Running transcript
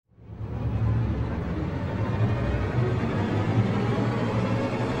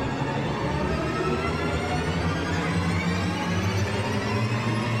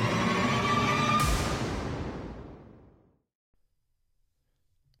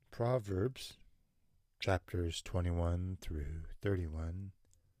Proverbs chapters 21 through 31,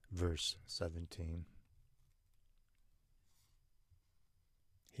 verse 17.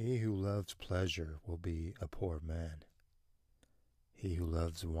 He who loves pleasure will be a poor man. He who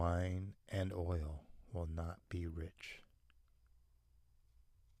loves wine and oil will not be rich.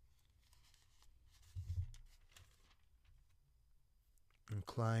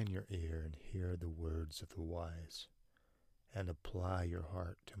 Incline your ear and hear the words of the wise, and apply your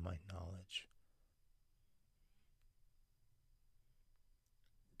heart to my knowledge.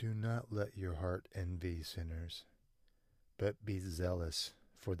 Do not let your heart envy sinners, but be zealous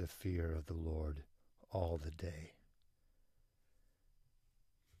for the fear of the Lord all the day.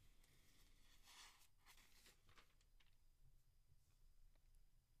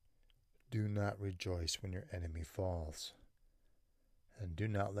 Do not rejoice when your enemy falls, and do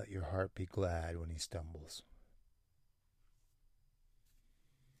not let your heart be glad when he stumbles.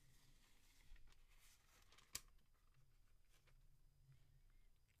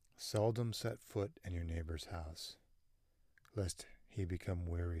 Seldom set foot in your neighbor's house, lest he become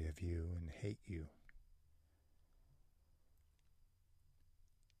weary of you and hate you.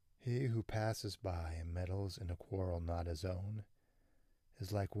 He who passes by and meddles in a quarrel not his own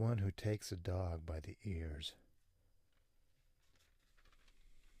is like one who takes a dog by the ears.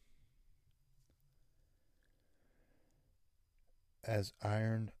 As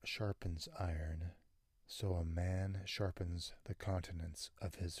iron sharpens iron, so a man sharpens the countenance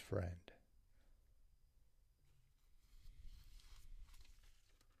of his friend.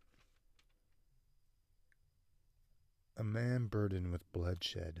 A man burdened with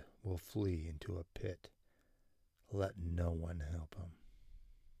bloodshed will flee into a pit. Let no one help him.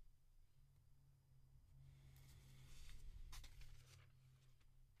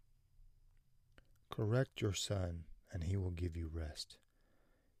 Correct your son, and he will give you rest.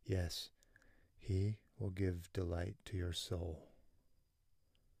 Yes, he will give delight to your soul.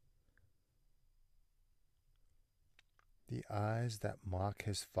 The eyes that mock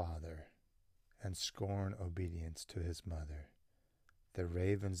his father and scorn obedience to his mother, the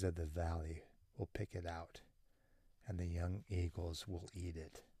ravens of the valley will pick it out, and the young eagles will eat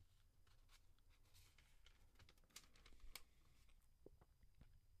it.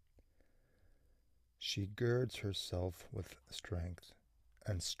 She girds herself with strength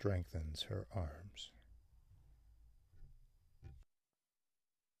and strengthens her arms.